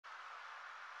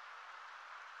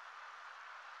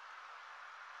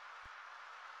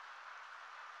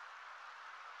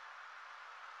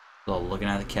Still looking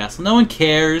at the castle. No one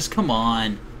cares. Come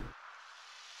on.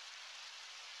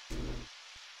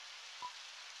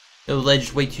 The ledge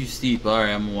is way too steep. Alright,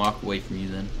 I'm gonna walk away from you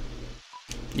then.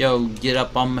 Yo, get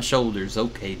up on my shoulders.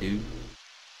 Okay, dude.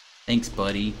 Thanks,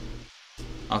 buddy.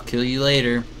 I'll kill you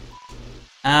later.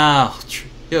 Ow.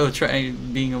 Yo, try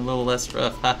being a little less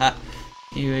rough. Haha.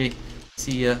 Anyway,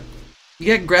 see ya.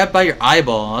 You got grabbed by your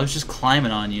eyeball. I was just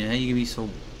climbing on you. How you gonna be so...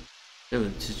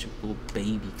 Dude, such a little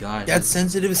baby guy. Got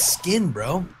sensitive skin,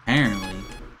 bro. Apparently.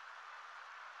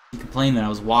 He complained that I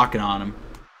was walking on him.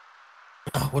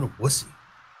 Oh, what a wussy.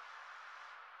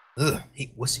 Ugh,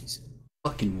 hate wussies.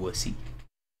 Fucking wussy.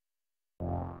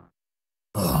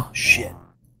 Oh, shit.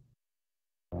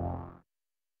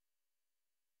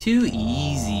 Too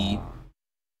easy.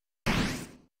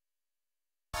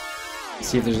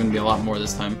 See if there's gonna be a lot more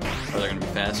this time. Or they're gonna be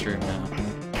faster. No.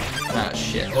 Ah,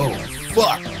 shit. Oh,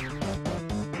 fuck.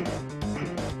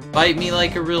 Bite me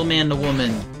like a real man to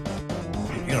woman.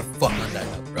 You're gonna fuck on that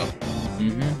up, bro.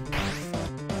 Mm-hmm.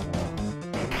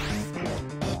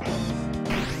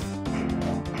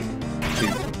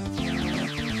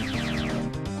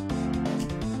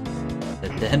 The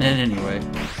dead end anyway.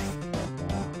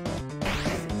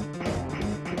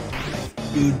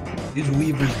 Dude, these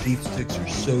Weaver's beef sticks are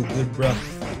so good, bro.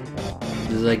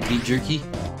 Is it like beef jerky?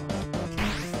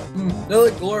 They're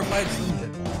like glorified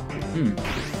Slim Jims.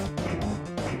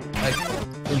 Like,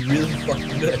 they're really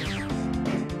fucking good.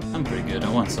 I'm pretty good. I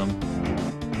want some.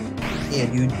 Yeah,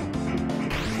 dude.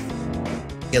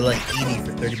 Get like 80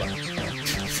 for 30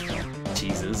 bucks.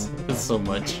 Jesus, that's so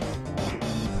much.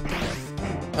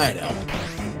 I know.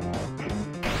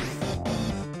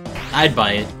 I'd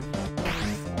buy it.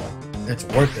 It's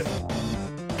worth it.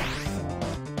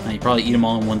 And you probably eat them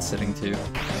all in one sitting too.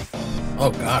 Oh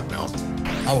god, no.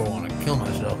 I would want to kill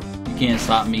myself. You can't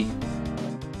stop me.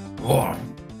 Oh.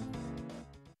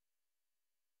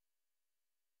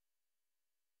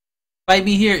 Fight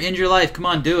me here, end your life. Come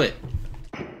on, do it.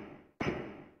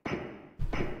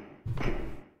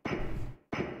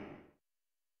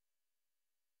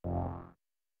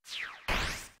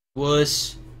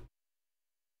 Wuss.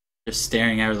 Just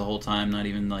staring at her the whole time, not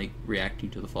even like reacting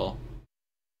to the fall.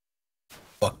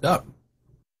 Fucked up.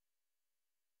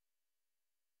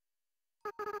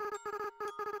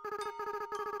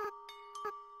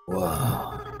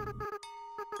 Wow.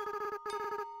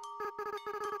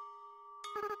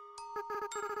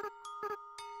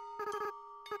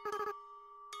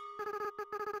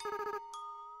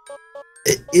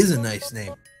 It is a nice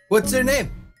name. What's their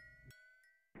name?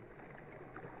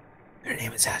 Their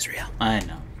name is Azrael. I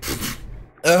know.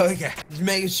 Oh, okay. Just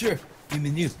making sure.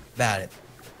 Human news about it.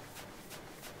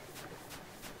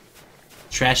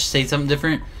 Trash say something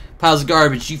different. Piles of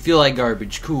garbage. You feel like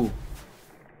garbage. Cool.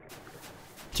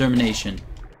 Determination.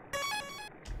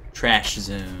 Trash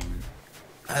zone.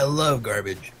 I love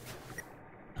garbage.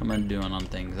 How am I doing on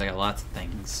things? I got lots of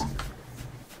things.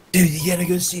 Dude, you gotta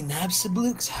go see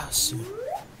Napstablook's house soon.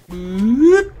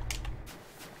 Boop.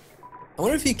 I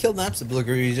wonder if he killed Napstablook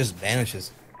or he just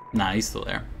vanishes. Nah, he's still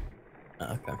there.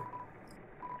 Oh, okay.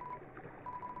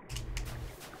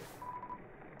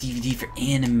 DVD for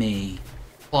anime.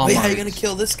 Wait, how are you gonna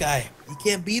kill this guy? You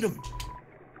can't beat him.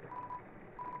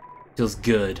 Feels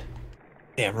good.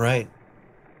 Damn right.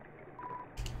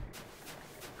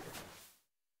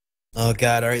 Oh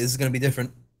god, alright, this is gonna be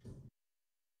different.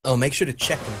 Oh, make sure to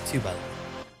check him too, by the way.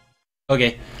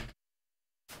 Okay.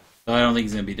 I don't think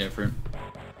he's gonna be different.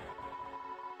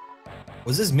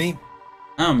 Was this me?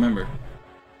 I don't remember.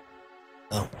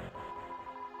 Oh.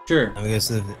 Sure. I'm gonna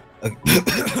see. Okay.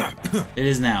 It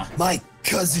is now. My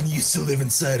cousin used to live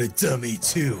inside a dummy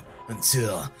too,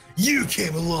 until you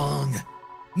came along.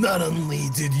 Not only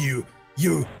did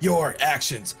your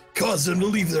actions cause them to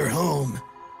leave their home,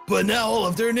 but now all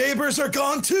of their neighbors are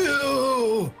gone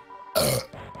too.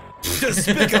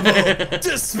 Despicable!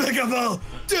 Despicable!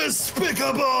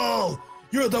 Despicable!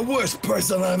 You're the worst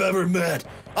person I've ever met.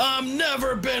 I've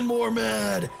never been more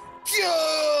mad.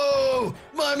 Yo!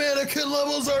 My mannequin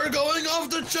levels are going off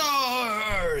the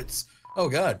charts! Oh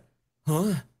god.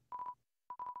 Huh?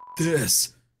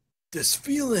 This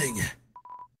feeling.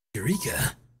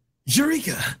 Eureka.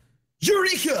 Eureka!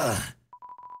 Eureka!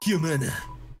 Human,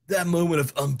 that moment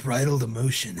of unbridled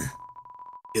emotion.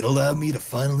 It allowed me to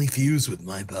finally fuse with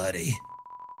my body.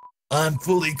 I'm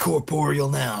fully corporeal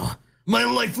now. My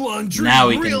lifelong dream Now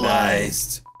we can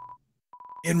realized.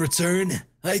 In return,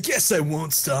 I guess I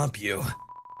won't stomp you.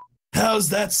 How's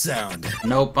that sound?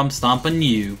 Nope, I'm stomping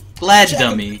you. Glad Check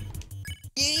dummy.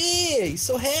 Yeah, he's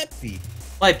so happy.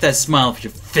 Wipe that smile off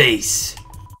your face.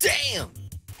 Damn!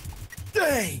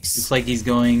 Thanks! Looks like he's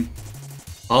going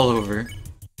all over.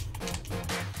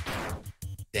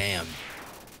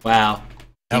 Wow.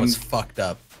 That was fucked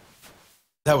up.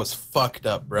 That was fucked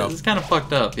up, bro. This is kind of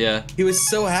fucked up, yeah. He was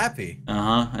so happy.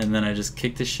 And then I just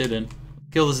kicked his shit in.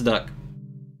 Kill this duck.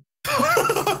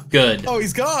 Good. Oh,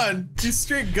 he's gone. He's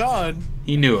straight gone.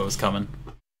 He knew it was coming.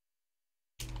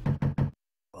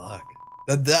 Fuck.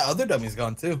 That other dummy's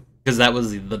gone too. Because that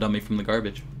was the dummy from the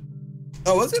garbage.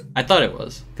 Oh, was it? I thought it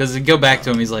was. Because go back to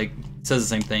him, he's like, says the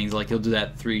same thing. He's like, he'll do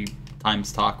that 3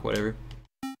 times talk, whatever.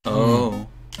 Oh.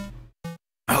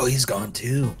 Oh, he's gone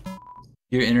too.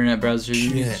 Your internet browser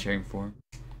Shit. is sharing form.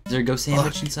 Is there a ghost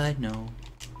sandwich inside? No.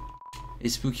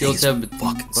 It's spooky old tab, but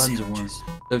buttons are warm.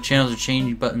 So channels are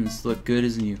changing, buttons look good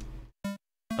as new.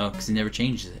 Oh, because he never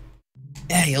changes it.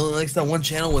 Yeah, he only likes that one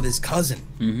channel with his cousin.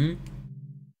 Mm-hmm.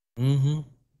 Mm-hmm.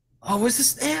 Oh, where's the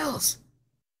snails?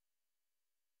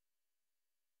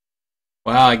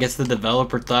 Wow, I guess the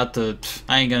developer thought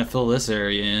I ain't gonna fill this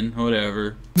area in.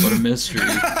 Whatever. What a mystery.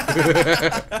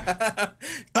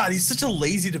 God, he's such a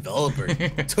lazy developer.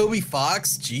 Toby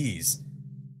Fox, jeez.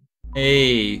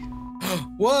 Hey.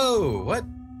 Whoa, what?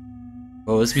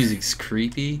 Oh, this music's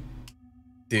creepy.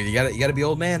 Dude, you gotta be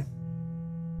old man.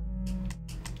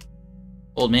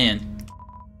 Old man.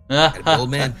 Gotta be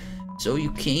old man. So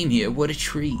you came here, what a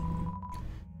treat.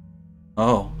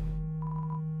 Oh.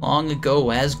 Long ago,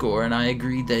 Asgore and I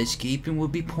agreed that escaping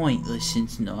would be pointless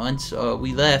since once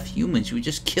we left, humans would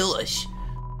just kill us.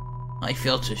 I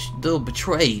felt a little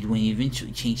betrayed when he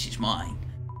eventually changed his mind.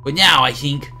 But now I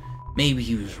think maybe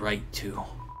he was right too.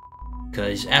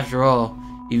 Because after all,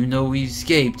 even though we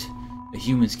escaped, the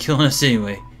humans killing us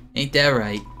anyway. Ain't that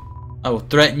right? I will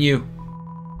threaten you.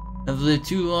 I've lived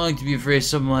too long to be afraid of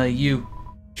someone like you.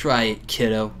 Try it,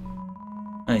 kiddo.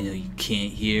 I know you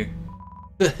can't hear.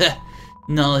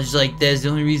 Knowledge like that is the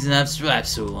only reason I've survived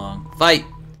so long. Fight!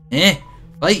 Eh?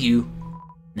 Fight you?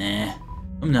 Nah,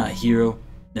 I'm not a hero.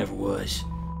 Never was.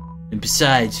 And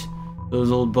besides,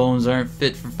 those old bones aren't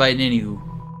fit for fighting anywho.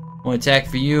 One attack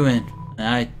for you and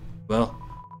well,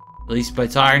 at least by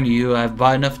talking to you, I've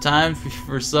bought enough time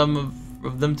for some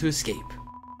of them to escape.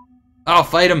 I'll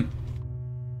fight him!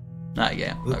 Not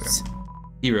yet. Okay.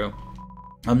 Hero.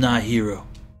 I'm not a hero.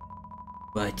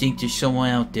 But I think there's someone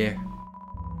out there.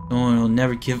 Someone who'll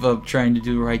never give up trying to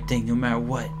do the right thing no matter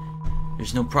what.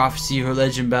 There's no prophecy or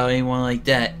legend about anyone like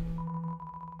that.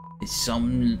 It's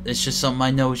just something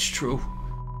I know is true.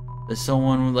 That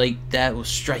someone like that will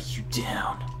strike you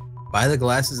down. Buy the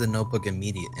glasses and notebook and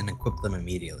equip them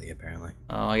immediately, apparently.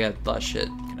 Oh, I got thought shit.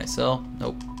 Can I sell?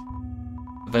 Nope.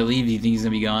 If I leave, do you think he's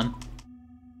gonna be gone?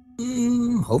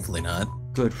 Hopefully not.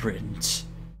 Good riddance.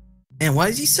 Man, why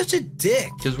is he such a dick?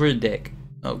 Because we're a dick.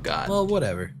 Oh, God. Well,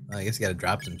 whatever. I guess you gotta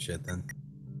drop some shit then.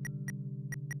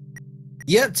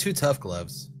 You have 2 tough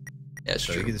gloves. Yeah, it's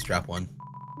so true. you can just drop 1.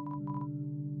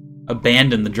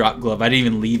 Abandon the drop glove. I didn't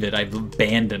even leave it. I've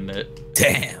abandoned it.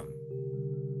 Damn.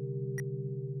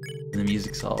 And the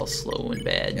music's all slow and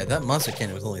bad. Yeah, that monster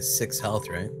cannon was only 6 health,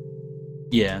 right?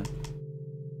 Yeah.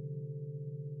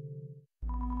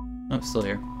 Oh, still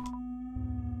here.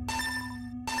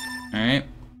 Alright.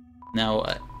 Now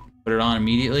what? Put it on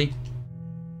immediately?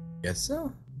 Guess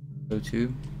so. Go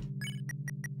to.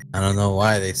 I don't know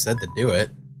why they said to do it.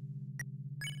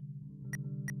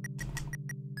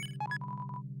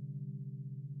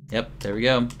 Yep, there we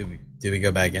go. Do we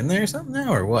go back in there or something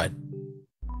now, or what?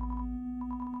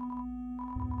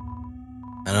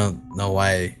 I don't know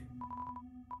why.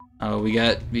 Oh, we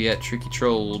got tricky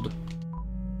trolled.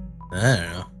 I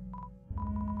don't know.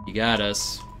 You got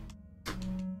us.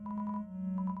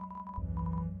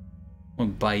 I'm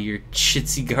gonna buy your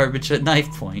chitsy garbage at knife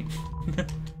point.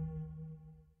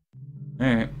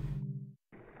 Alright.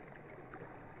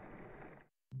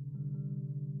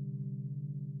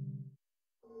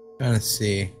 Trying to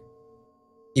see.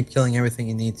 Keep killing everything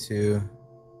you need to.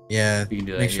 Yeah, You can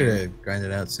do that make sure here. to grind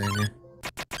it out soon. Yeah.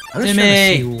 I'm just Timmy!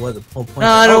 trying to see what the whole point. No,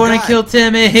 I don't want to God. kill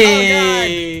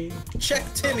Timmy! Oh, Check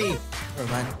Timmy!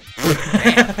 Never mind.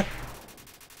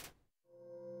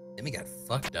 Timmy got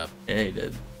fucked up. Yeah, he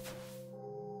did.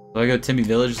 So I go Timmy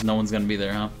Village, no one's gonna be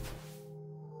there, huh?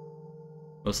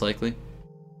 Most likely.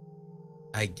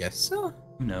 I guess so.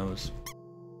 Who knows?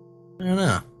 I don't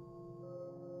know.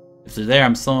 If they're there,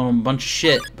 I'm selling them a bunch of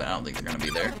shit, but I don't think they're gonna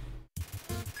be there.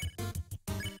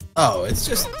 Oh, it's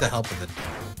just to help with the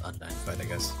Undyne fight, I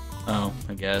guess. Oh,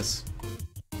 I guess.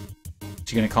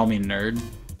 You gonna call me a nerd?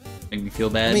 Make me feel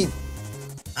bad? I mean,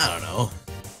 I don't know.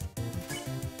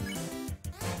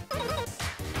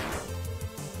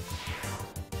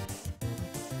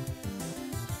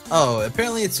 Oh,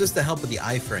 apparently it's just to help with the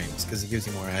iframes, because it gives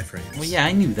you more iframes. Well, yeah,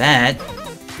 I knew that.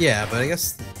 Yeah, but I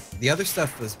guess the other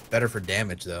stuff was better for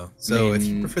damage, though. So if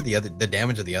you prefer the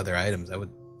damage of the other items, I would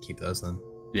keep those then.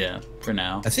 Yeah, for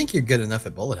now. I think you're good enough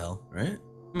at bullet hell, right?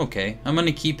 I'm okay. I'm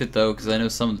gonna keep it though, because I know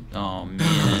some. Oh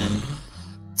man,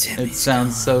 Timmy's it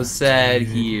sounds so gone, sad dude.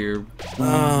 here.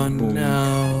 Oh Boom.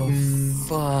 no!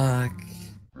 Fuck.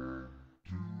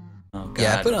 Oh god.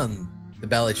 Yeah, I put on the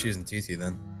ballet shoes and tutu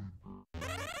then.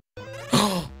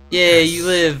 Yeah, you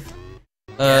live.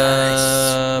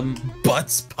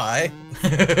 Butts pie. Oh,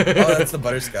 that's the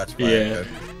butterscotch pie. Yeah. Okay.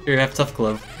 Here, have tough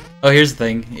glove. Oh, here's the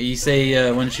thing. You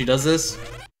say when she does this,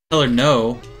 tell her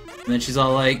no, and then she's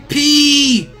all like,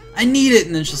 "Pee! I need it,"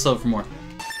 and then she'll sell it for more.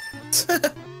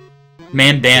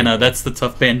 Bandana. That's the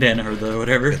tough bandana or the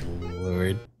whatever. Good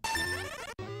lord.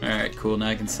 All right, cool. Now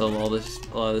I can sell a lot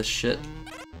of this shit.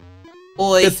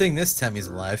 Boy, Good thing this Tammy's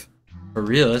alive. for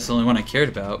real. That's the only one I cared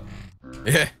about.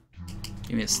 Yeah.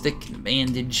 Give me a stick and a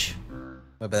bandage.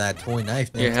 What about that toy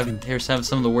knife? Here, here's some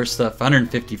of the worst stuff.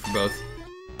 150 for both.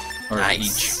 Or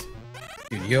Nice. each.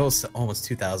 Dude, you owe almost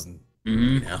 2,000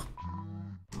 Mm-hmm. now.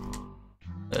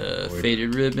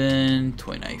 Faded ribbon,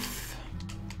 toy knife.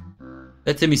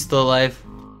 That Timmy's still alive.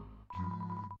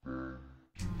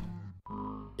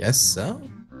 Yes, so?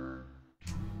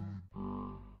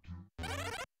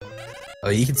 Oh,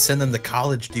 you can send them to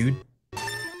college, dude. You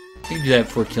can do that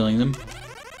before killing them.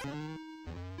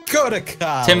 Go to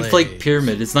college! Tim Flake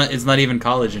Pyramid. It's not even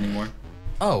college anymore.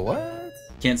 Oh, what?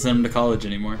 Can't send them to college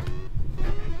anymore.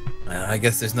 I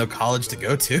guess there's no college to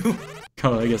go to.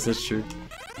 Oh, I guess that's true.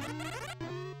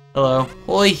 Hello.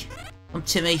 Oi! I'm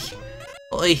Timmy.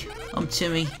 Oi! I'm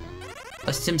Timmy.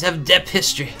 Us Tims have depth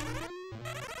history.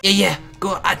 Yeah,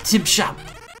 go at Tim's shop.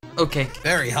 Okay.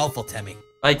 Very helpful, Timmy.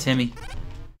 Bye, Timmy.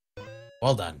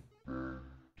 Well done.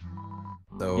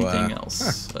 So, Anything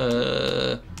else?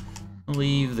 I'll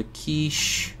leave the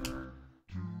quiche.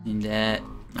 And that.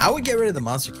 I would get rid of the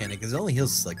monster candy because it only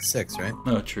heals like 6, right?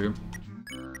 Oh, true.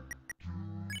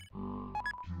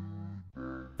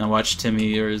 Now watch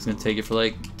Timmy, or he's gonna take it for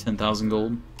like 10,000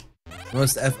 gold.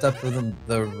 Most effed up with them,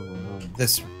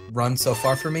 this run so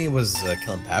far for me was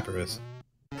killing Papyrus.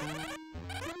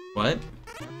 What?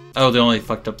 Oh, the only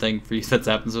fucked up thing for you that's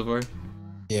happened so far?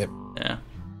 Yep. Yeah.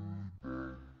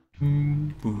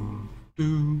 Boom, boom,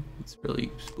 boom. It's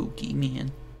really spooky,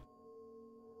 man.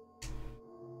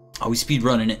 Oh, we speed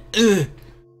running it. Ugh.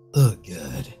 Oh,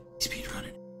 good. Speed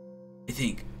running. I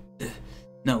think.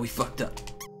 No, we fucked up.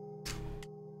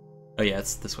 Oh yeah,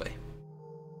 it's this way.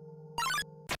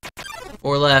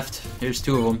 4 left. Here's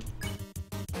 2 of them.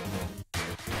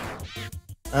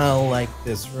 I don't like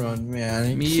this run,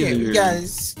 man. Me either. We gotta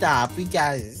stop. We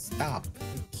gotta stop.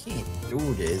 We can't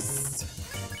do this.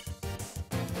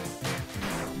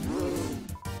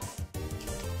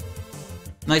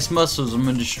 Nice muscles. I'm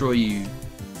gonna destroy you.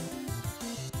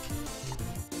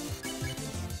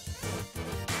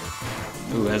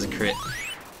 Ooh, has a crit.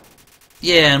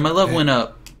 Yeah, and my love went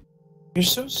up. You're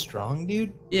so strong,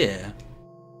 dude. Yeah.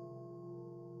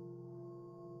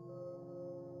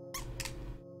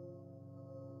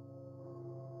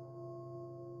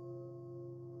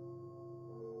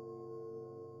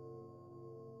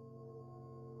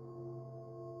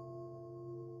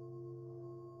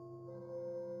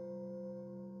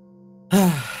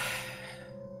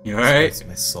 You alright? It's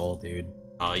my soul, dude.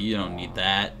 Oh, you don't need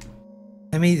that.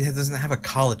 I mean, it doesn't have a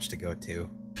college to go to.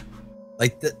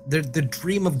 Like, the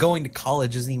dream of going to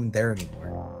college isn't even there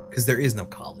anymore. Because there is no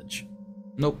college.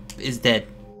 Nope, it's dead.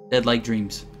 Dead like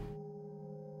dreams.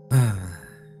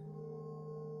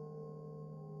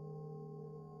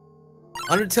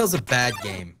 Undertale's a bad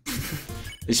game.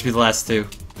 They should be the last 2.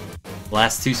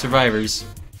 Last 2 survivors.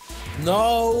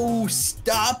 No!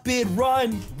 Stop it!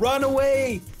 Run! Run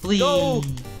away! Flee! Go!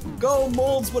 Go,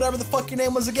 Molds! Whatever the fuck your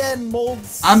name was again,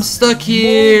 Molds! I'm stuck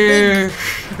here!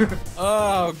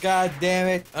 Oh, god damn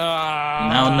it.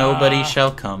 Now nobody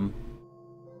shall come.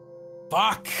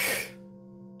 Fuck!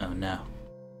 Oh no.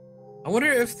 I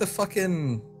wonder if the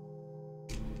fucking...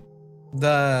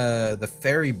 The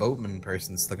fairy boatman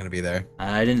person's still gonna be there.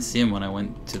 I didn't see him when I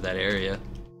went to that area.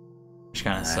 Which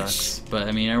kinda Nice. sucks. But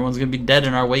I mean, everyone's gonna be dead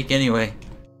in our wake anyway.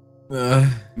 God,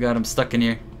 I'm stuck in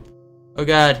here. Oh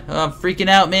god, oh, I'm freaking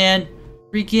out, man!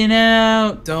 Freaking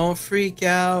out! Don't freak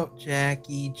out,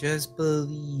 Jackie. Just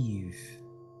believe.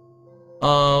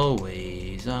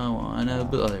 Always, I wanna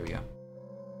oh, there we go.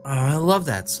 Oh, I love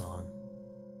that song.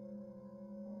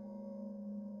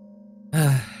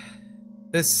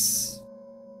 This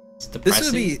It's would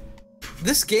depressing. be...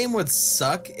 This game would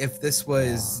suck if this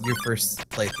was your first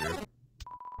playthrough.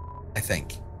 I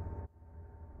think.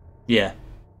 Yeah.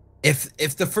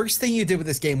 If the first thing you did with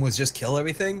this game was just kill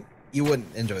everything, you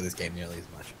wouldn't enjoy this game nearly as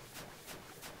much.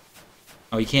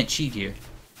 Oh, you can't cheat here.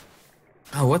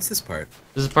 Oh, what's this part?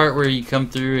 There's a part where you come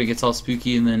through, it gets all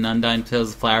spooky, and then Undyne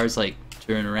tells the flowers, like,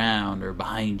 turn around or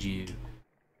behind you.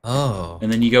 Oh.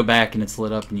 And then you go back and it's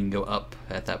lit up and you can go up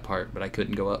at that part, but I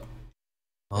couldn't go up.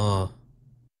 Oh.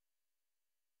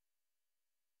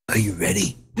 Are you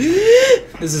ready?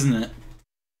 This isn't it.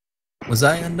 Was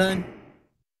I undone?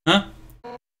 Huh?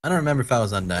 I don't remember if I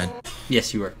was undone.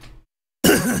 Yes, you were.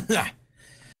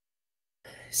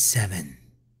 7.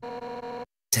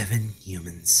 7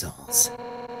 human souls.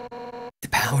 The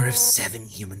power of 7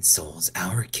 human souls,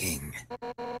 our king.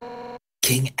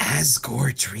 King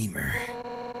Asgore Dreamer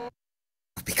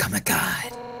will become a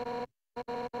god.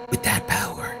 With that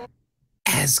power,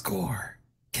 Asgore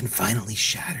can finally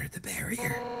shatter the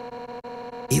barrier.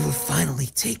 He will finally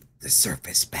take the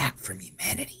surface back from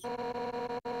humanity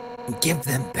and give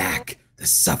them back the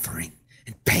suffering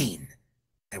and pain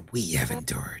that we have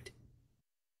endured.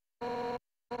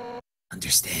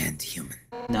 Understand, human?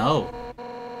 No.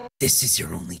 This is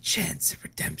your only chance of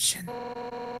redemption.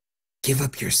 Give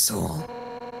up your soul,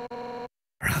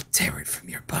 or I'll tear it from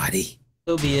your body.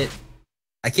 So be it.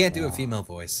 I can't do a female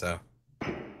voice, so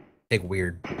take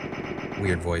weird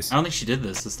voice. I don't think she did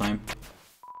this time.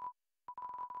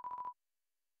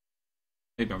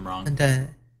 Maybe I'm wrong.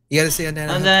 Undone. You gotta say undone.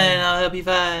 Undyne, I'll help you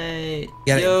fight. You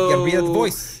gotta read out the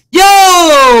voice.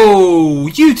 Yo!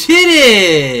 You did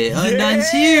it! Undyne's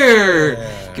here!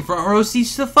 Get front row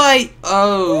seats to fight!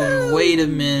 Oh, wait a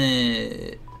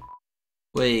minute.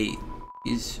 Wait.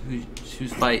 Who's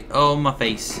fight? Oh, my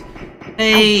face.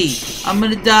 Hey! Ouch. I'm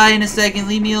gonna die in a second.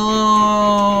 Leave me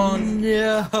alone!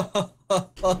 No.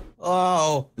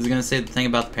 Oh. Is it gonna say the thing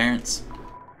about the parents?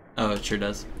 Oh, it sure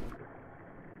does.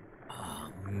 Oh,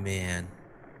 man.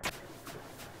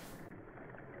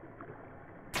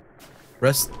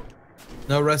 Russ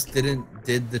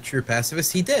did the true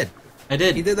pacifist. He did. I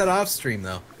did. He did that off stream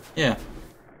though. Yeah.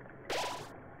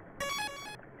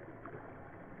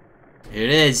 Here it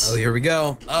is. Oh, here we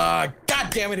go. God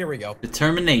damn it, here we go.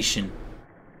 Determination.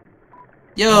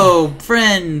 Yo,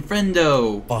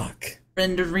 friendo. Fuck.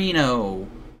 Frienderino.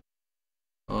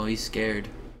 Oh, he's scared.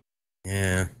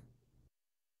 Yeah.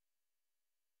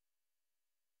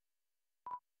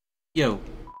 Yo,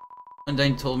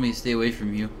 Undyne told me to stay away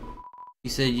from you. He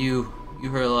said you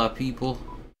hurt a lot of people.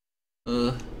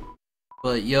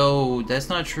 But yo, that's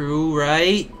not true,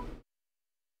 right?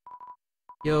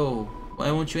 Yo,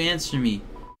 why won't you answer me?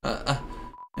 And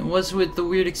what's with the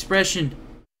weird expression?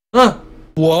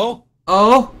 Whoa.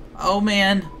 Oh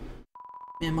man.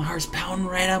 Man, my heart's pounding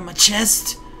right out of my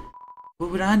chest. What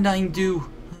would Undyne do?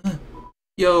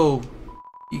 Yo,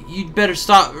 you'd better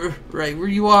stop right where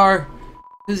you are.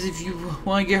 Because if you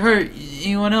want to get hurt,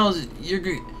 anyone else, you're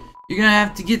gonna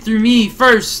have to get through me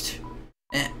first.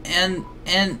 And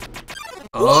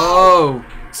oh,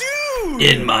 Dude!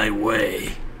 in my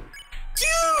way.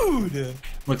 Dude!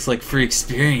 Looks like free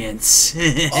experience.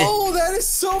 Oh, that is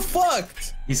so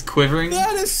fucked. He's quivering.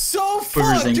 That is so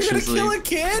Quivers fucked. You're gonna anxiously. kill a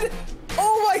kid?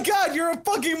 Oh my god, you're a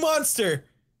fucking monster.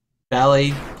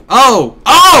 Ballet. Oh!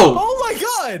 Oh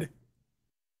my god.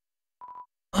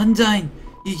 Undyne,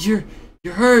 you're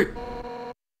hurt.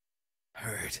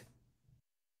 Hurt.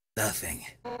 Nothing.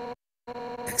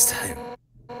 Next time,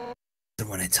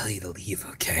 when I tell you to leave,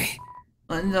 okay?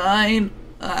 Undyne,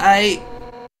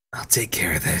 I'll take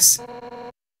care of this.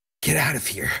 Get out of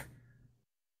here.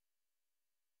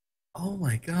 Oh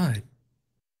my god.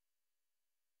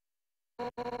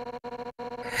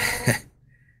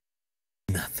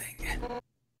 Nothing.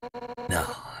 No.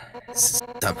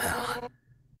 Somehow,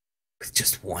 with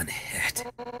just one hit,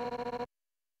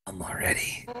 I'm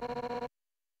already.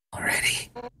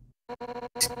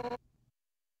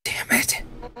 Damn it.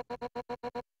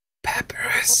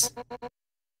 Papyrus.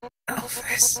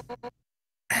 Elvis.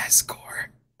 Asgore.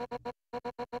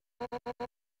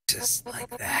 Just like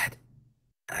that,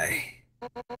 I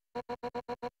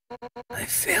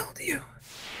failed you.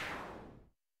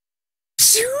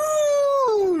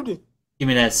 Dude! give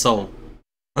me that soul.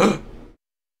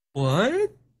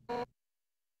 What?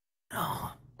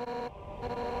 No.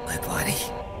 My body,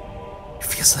 it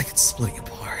feels like it's splitting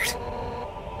apart.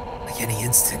 Like any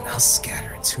instant, I'll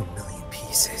scatter into 1,000,000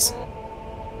 pieces.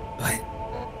 But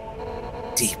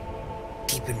deep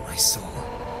in my soul,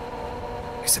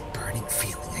 there's a burning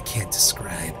feeling I can't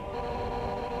describe.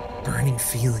 Burning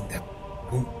feeling that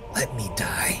won't let me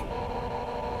die.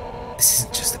 This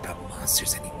isn't just about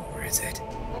monsters anymore, is it?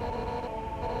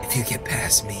 If you get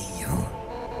past me, you'll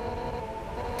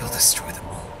destroy them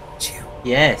all, won't you?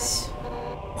 Yes.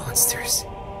 Monsters,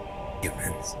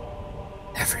 humans,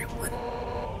 everyone's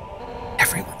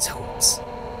hopes,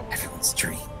 everyone's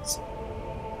dreams,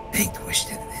 vanquished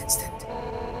in an instant.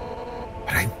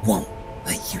 But I won't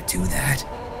let you do that.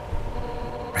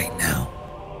 Right now,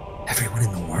 everyone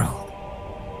in the world,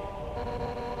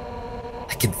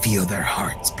 I can feel their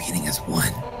hearts beating as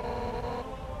one.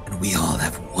 And we all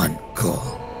have one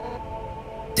goal.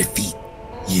 Defeat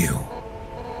you.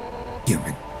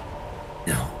 Human.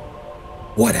 No.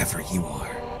 Whatever you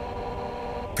are.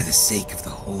 For the sake of the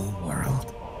whole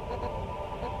world.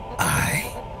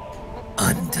 I,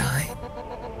 Undyne,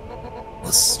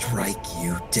 will strike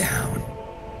you down.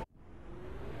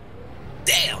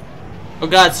 Damn! Oh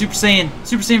god, Super Saiyan!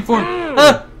 Super Saiyan form!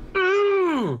 Ah!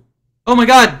 Oh my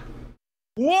god!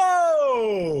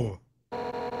 Whoa!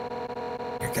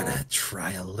 You're gonna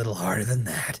try a little harder than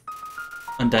that.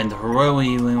 Undyne, the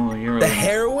heroine. The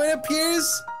heroine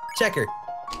appears? Check her.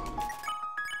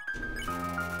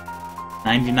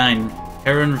 99.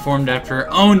 Heroine reformed after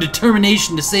her own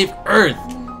determination to save Earth.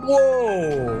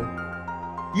 Whoa!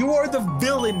 You are the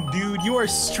villain, dude. You are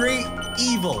straight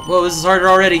evil. Whoa, this is harder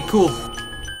already. Cool.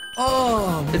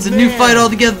 Oh, It's a new fight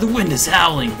altogether. The wind is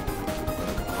howling.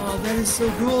 Oh, that is so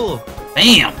cool.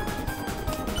 Bam!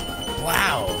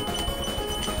 Wow.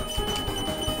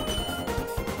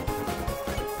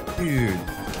 Dude.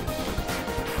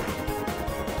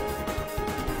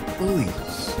 Holy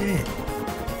shit.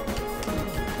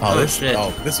 Oh, shit.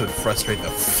 Oh, this would frustrate the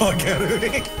fuck out of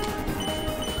me.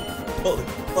 Holy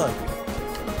fuck.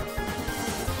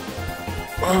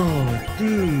 Oh,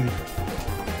 dude.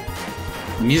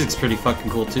 The music's pretty fucking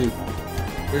cool too.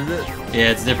 Is it? Yeah,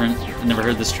 it's different. I've never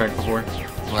heard this track before.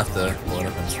 We'll have to pull it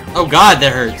up. Oh god,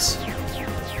 that hurts.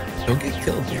 Don't get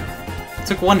killed, dude. It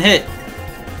took one hit.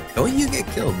 Don't you get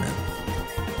killed, man.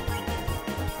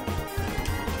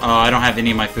 Oh, I don't have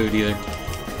any of my food either.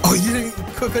 Oh, you didn't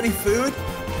cook any food?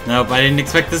 Nope, I didn't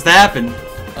expect this to happen.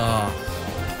 Oh.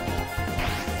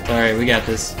 Alright, we got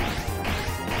this.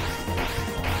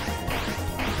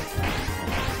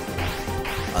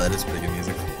 Oh, that is pretty good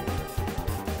music.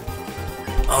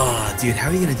 Oh, dude, how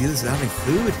are you gonna do this without any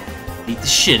food? Beat the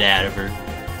shit out of her.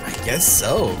 I guess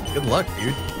so. Good luck,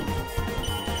 dude.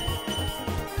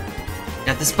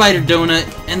 Got the spider donut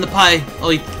and the pie.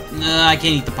 I'll eat. Nah, I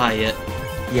can't eat the pie yet.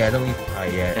 Yeah, don't eat the pie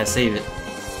yet. Gotta save it.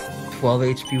 12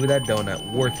 HP with that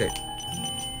donut. Worth it.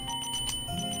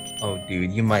 Oh,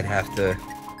 dude, you might have to...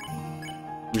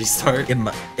 Restart?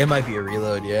 It might be a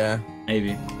reload, yeah.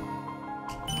 Maybe.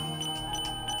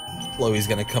 Chloe's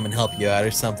gonna come and help you out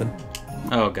or something.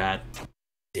 Oh god.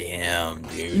 Damn,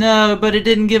 dude. No, but it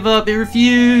didn't give up. It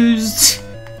refused.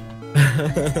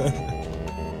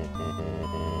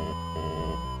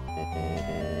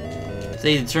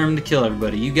 Stay determined to kill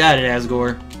everybody. You got it,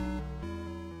 Asgore.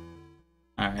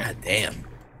 Alright. God damn.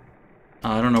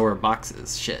 Oh, I don't know where a box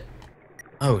is. Shit.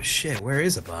 Oh shit, where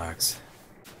is a box?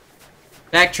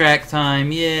 Backtrack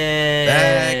time. Yay.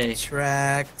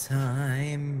 Backtrack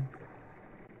time.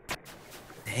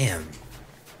 Damn.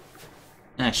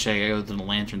 Ah, shit. I gotta go to the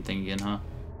lantern thing again, huh?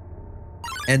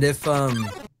 And if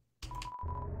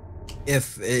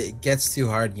it gets too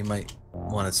hard, you might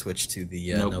want to switch to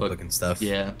the notebook and stuff.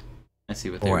 Yeah. I see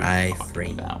what Or they're talking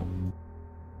iframe. about.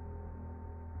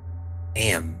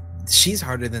 Damn. She's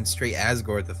harder than straight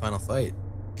Asgore at the final fight.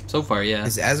 So far, yeah.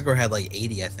 Because Asgore had like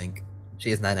 80, I think. She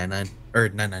has 999. Or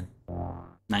 99.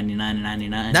 99 and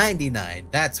 99. 99.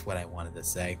 That's what I wanted to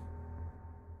say.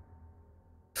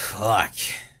 Fuck.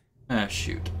 Ah,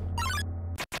 shoot.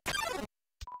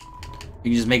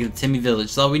 We can just make it the Timmy Village.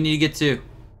 That's all we need to get to.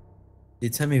 The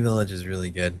Timmy Village is really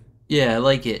good. Yeah, I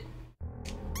like it.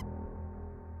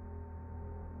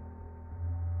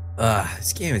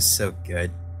 This game is so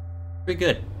good. Pretty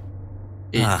good.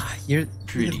 It's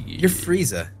pretty you're good.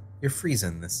 Frieza. You're Frieza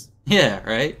in this. Yeah,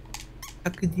 right? How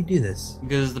could you do this?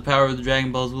 Because the power of the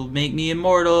Dragon Balls will make me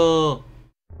immortal.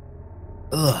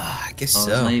 I guess Oh, it's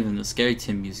so. not even the scary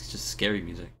Tim music, it's just scary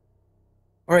music.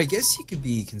 Or I guess he could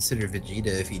be considered Vegeta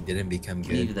if he didn't become good.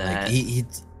 Believe that. Like he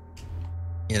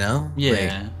you know? Yeah.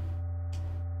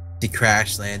 Like, he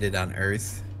crash landed on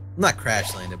Earth. Not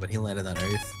crash landed, but he landed on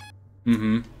Earth.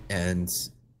 Mm-hmm. And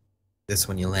this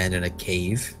one you land in a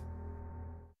cave.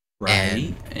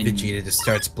 Right. And Vegeta just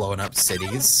starts blowing up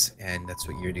cities, and that's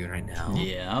what you're doing right now.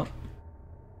 Yeah.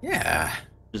 Yeah.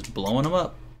 Just blowing them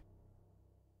up.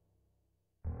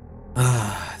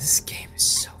 This game is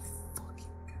so fucking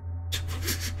good.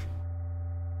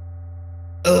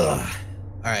 Ugh.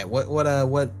 All right,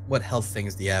 what health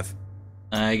things do you have?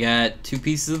 I got 2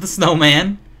 pieces of the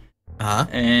snowman. Uh-huh.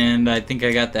 And I think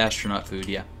I got the astronaut food,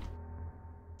 yeah.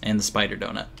 And the spider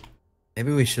donut.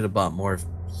 Maybe we should have bought more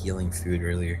healing food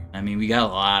earlier. I mean, we got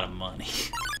a lot of money.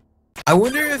 I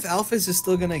wonder if Alphys is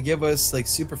still gonna give us like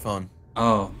Superphone.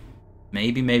 Oh,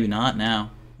 maybe, maybe not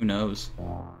now. Who knows?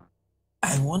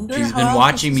 I wonder. She's how been Alphys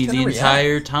watching is me gonna the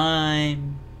entire react.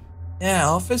 time. Yeah,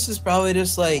 Alphys is probably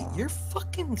just like, you're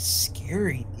fucking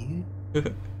scary,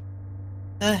 dude.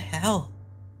 The hell?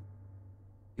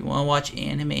 You wanna watch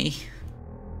anime?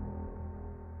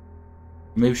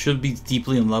 Maybe she'll be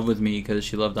deeply in love with me because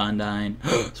she loved Undyne.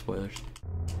 Spoilers.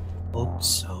 Hope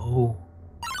so.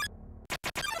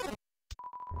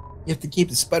 You have to keep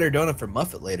the spider donut for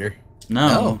Muffet later.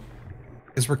 No.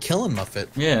 Because we're killing Muffet.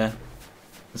 Yeah.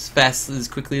 As fast, as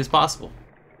quickly as possible.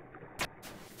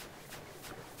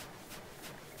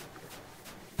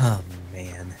 Oh,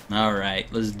 man.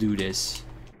 Alright, let's do this.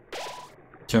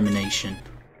 Termination.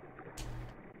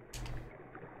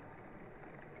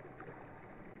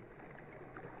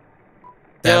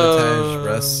 Sabotage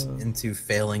Russ into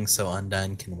failing so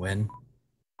Undyne can win.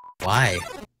 Why?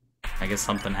 I guess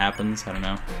something happens. I don't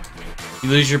know. You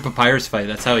lose your papyrus fight.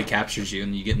 That's how he captures you,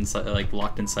 and you get inside, like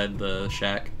locked inside the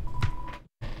shack.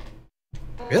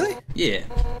 Really? Yeah.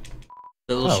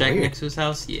 The little shack weird. next to his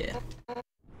house. Yeah.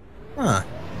 Huh.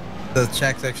 The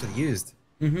shack's actually used.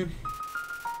 Mm-hmm.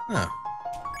 Huh.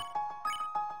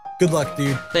 Good luck,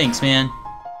 dude. Thanks, man.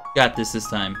 Got this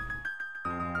time.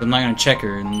 I'm not gonna check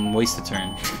her and waste a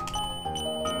turn.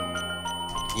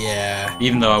 Yeah.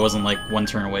 Even though I wasn't like one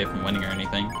turn away from winning or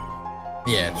anything.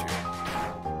 Yeah, true.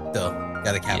 Still,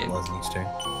 gotta capitalize on each turn.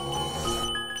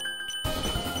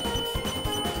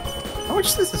 How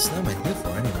much does the snowman live for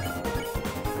anyway?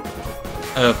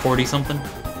 40 something.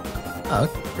 Oh,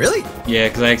 okay. Really? Yeah,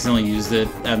 because I accidentally used it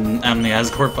on the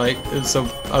Asgore fight. It was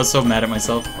I was so mad at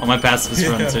myself on my pacifist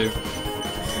run too.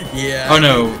 Yeah. Oh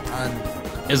no. On...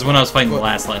 It was when I was fighting the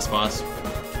last boss.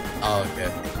 Oh, okay.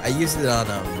 I used it on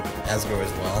Asgore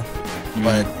as well,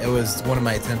 but it was one of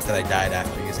my attempts that I died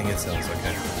after using it, so it's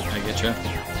okay. I get you.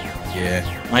 Yeah.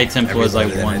 My attempt was I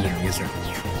Everybody won. that I didn't use it.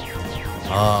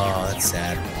 Oh, that's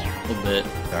sad. A little bit.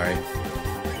 Sorry.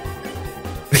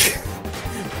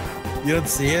 You don't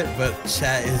see it, but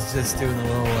chat is just doing a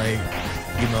little like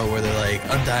emote where they're like,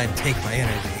 Undyne, take my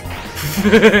energy.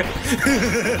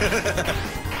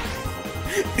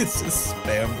 It's just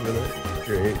spam with it.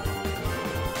 Great.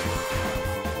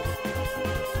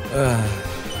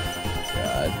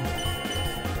 God.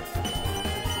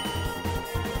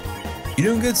 You're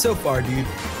doing good so far, dude.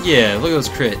 Yeah, look at those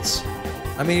crits.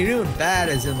 I mean, you're doing bad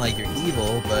as in like you're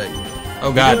evil, but...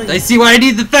 Oh god, I see why I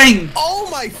need the thing! Oh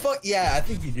my fuck! Yeah, I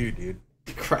think you do, dude.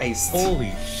 Christ.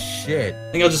 Holy shit.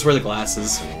 I think I'll just wear the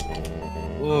glasses.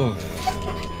 Whoa.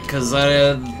 Because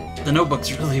the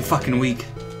notebook's really fucking weak.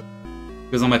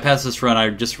 Because on my pacifist run, I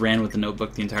just ran with the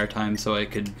notebook the entire time so I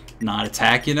could not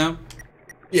attack, you know?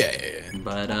 Yeah.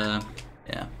 But,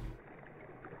 yeah.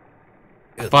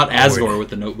 I fought Asgore with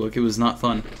the notebook. It was not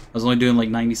fun. I was only doing like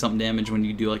 90-something damage when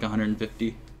you do like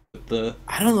 150 with the...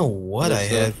 I don't know what I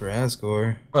had for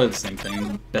Asgore. Probably the same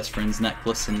thing. Best friend's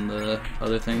necklace and the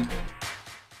other thing.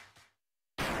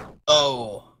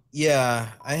 Oh. Yeah,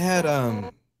 I had, I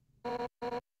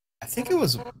think it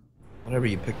was whatever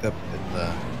you picked up in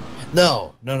the...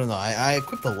 No. I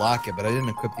equipped the locket, but I didn't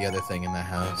equip the other thing in the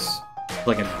house.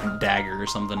 Like a dagger or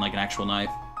something, like an actual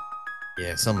knife.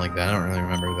 Yeah, something like that. I don't really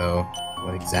remember, though,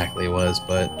 what exactly it was,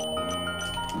 but...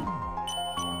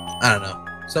 I don't know.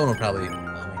 Someone will probably tell me.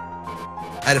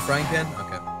 I had a frying pan?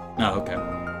 Okay. Oh, okay.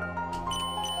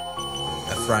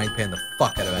 A frying pan the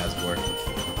fuck out of Asgore.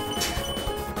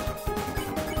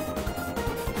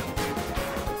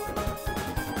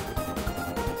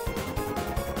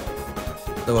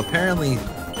 So apparently,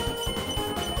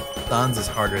 Sans is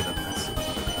harder than this.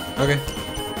 Okay.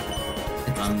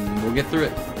 We'll get through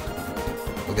it.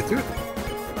 We'll get through it.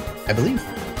 I believe.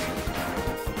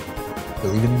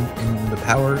 Believe in the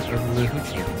power of the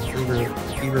hoochie.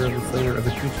 The fever of the flavor of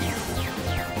the coochie.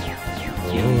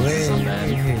 Yeah, this is not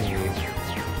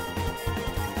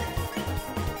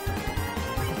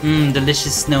bad.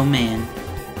 Delicious snowman.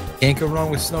 Can't go wrong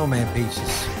with snowman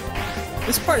pieces.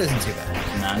 This part isn't too bad.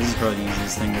 Nah, this is probably the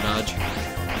easiest thing to dodge.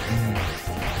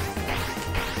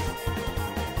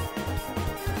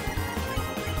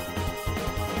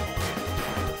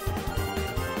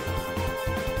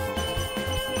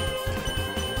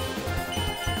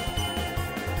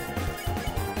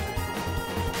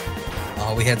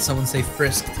 Oh, we had someone say,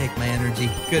 Frisk, take my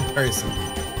energy. Good person.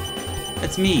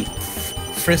 That's me.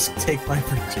 Frisk, take my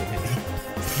virginity.